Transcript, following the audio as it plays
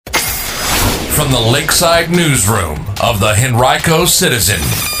from the Lakeside Newsroom of the Henrico Citizen,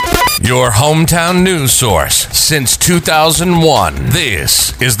 your hometown news source since 2001.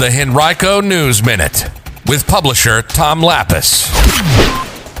 This is the Henrico News Minute with publisher Tom Lappas.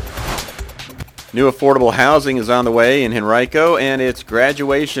 New affordable housing is on the way in Henrico, and it's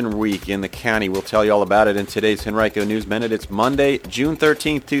graduation week in the county. We'll tell you all about it in today's Henrico News Minute. It's Monday, June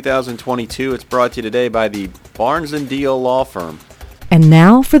 13th, 2022. It's brought to you today by the Barnes & Deal Law Firm. And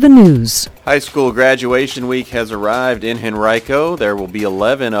now for the news. High school graduation week has arrived in Henrico. There will be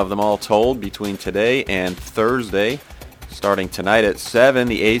 11 of them all told between today and Thursday. Starting tonight at 7,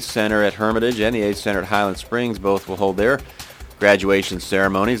 the ACE Center at Hermitage and the ACE Center at Highland Springs both will hold their graduation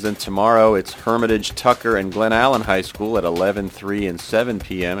ceremonies. Then tomorrow it's Hermitage, Tucker, and Glen Allen High School at 11, 3, and 7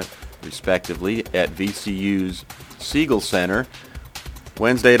 p.m. respectively at VCU's Siegel Center.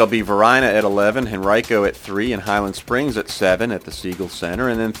 Wednesday it'll be Varina at 11, Henrico at 3, and Highland Springs at 7 at the Siegel Center.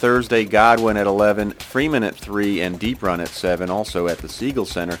 And then Thursday, Godwin at 11, Freeman at 3, and Deep Run at 7, also at the Siegel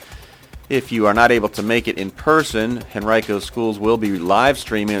Center. If you are not able to make it in person, Henrico Schools will be live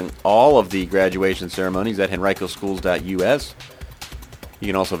streaming all of the graduation ceremonies at henricoschools.us. You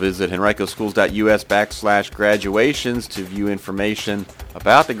can also visit henricoschools.us/graduations to view information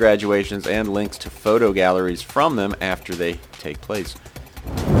about the graduations and links to photo galleries from them after they take place.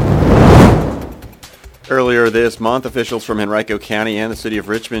 Earlier this month, officials from Henrico County and the City of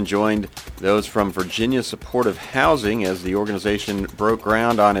Richmond joined those from Virginia Supportive Housing as the organization broke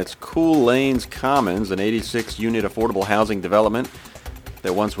ground on its Cool Lanes Commons, an 86-unit affordable housing development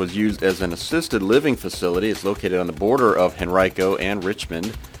that once was used as an assisted living facility. It's located on the border of Henrico and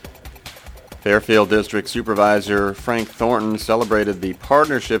Richmond. Fairfield District Supervisor Frank Thornton celebrated the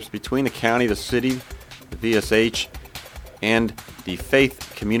partnerships between the county, the city, the VSH, and the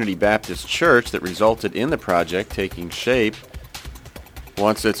Faith Community Baptist Church that resulted in the project taking shape.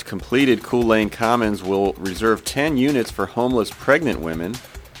 Once it's completed, Cool Lane Commons will reserve 10 units for homeless pregnant women.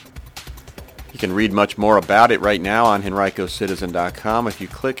 You can read much more about it right now on henricocitizen.com if you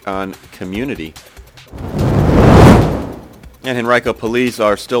click on Community. And Henrico police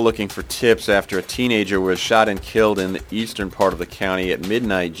are still looking for tips after a teenager was shot and killed in the eastern part of the county at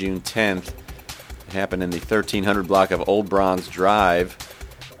midnight, June 10th. It happened in the 1300 block of Old Bronze Drive.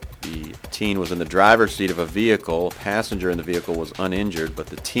 The teen was in the driver's seat of a vehicle. A passenger in the vehicle was uninjured, but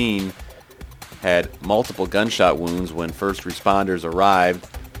the teen had multiple gunshot wounds when first responders arrived.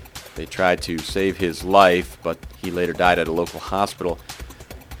 They tried to save his life, but he later died at a local hospital.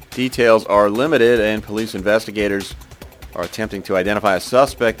 Details are limited, and police investigators are attempting to identify a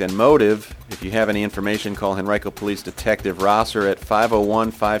suspect and motive. If you have any information, call Henrico Police Detective Rosser at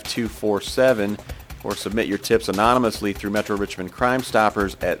 501-5247 or submit your tips anonymously through Metro Richmond Crime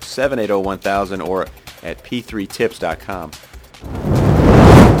Stoppers at 780-1000 or at p3tips.com.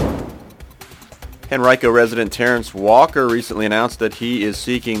 Henrico resident Terrence Walker recently announced that he is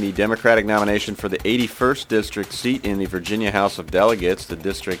seeking the Democratic nomination for the 81st District seat in the Virginia House of Delegates. The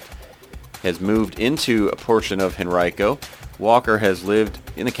district has moved into a portion of Henrico. Walker has lived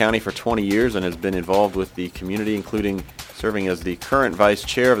in the county for 20 years and has been involved with the community, including serving as the current vice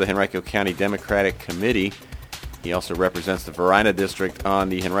chair of the Henrico County Democratic Committee. He also represents the Varina District on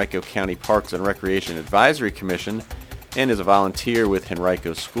the Henrico County Parks and Recreation Advisory Commission and is a volunteer with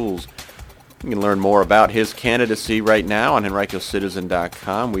Henrico Schools. You can learn more about his candidacy right now on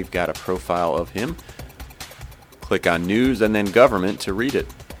henricocitizen.com. We've got a profile of him. Click on News and then Government to read it.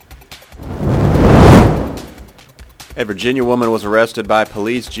 A Virginia woman was arrested by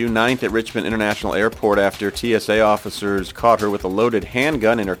police June 9th at Richmond International Airport after TSA officers caught her with a loaded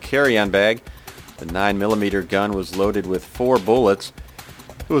handgun in her carry-on bag. The 9mm gun was loaded with 4 bullets.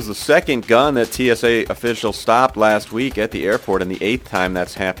 It was the second gun that TSA officials stopped last week at the airport and the 8th time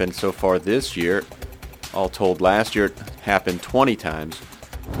that's happened so far this year. All told, last year it happened 20 times.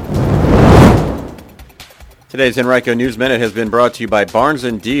 Today's Henrico News Minute has been brought to you by Barnes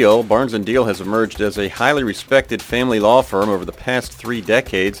 & Deal. Barnes & Deal has emerged as a highly respected family law firm over the past 3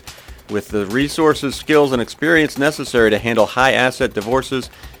 decades with the resources, skills, and experience necessary to handle high-asset divorces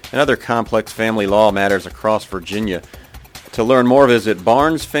and other complex family law matters across Virginia. To learn more, visit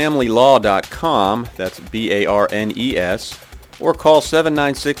barnesfamilylaw.com, that's BARNES, or call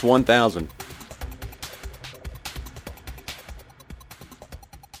 796-1000.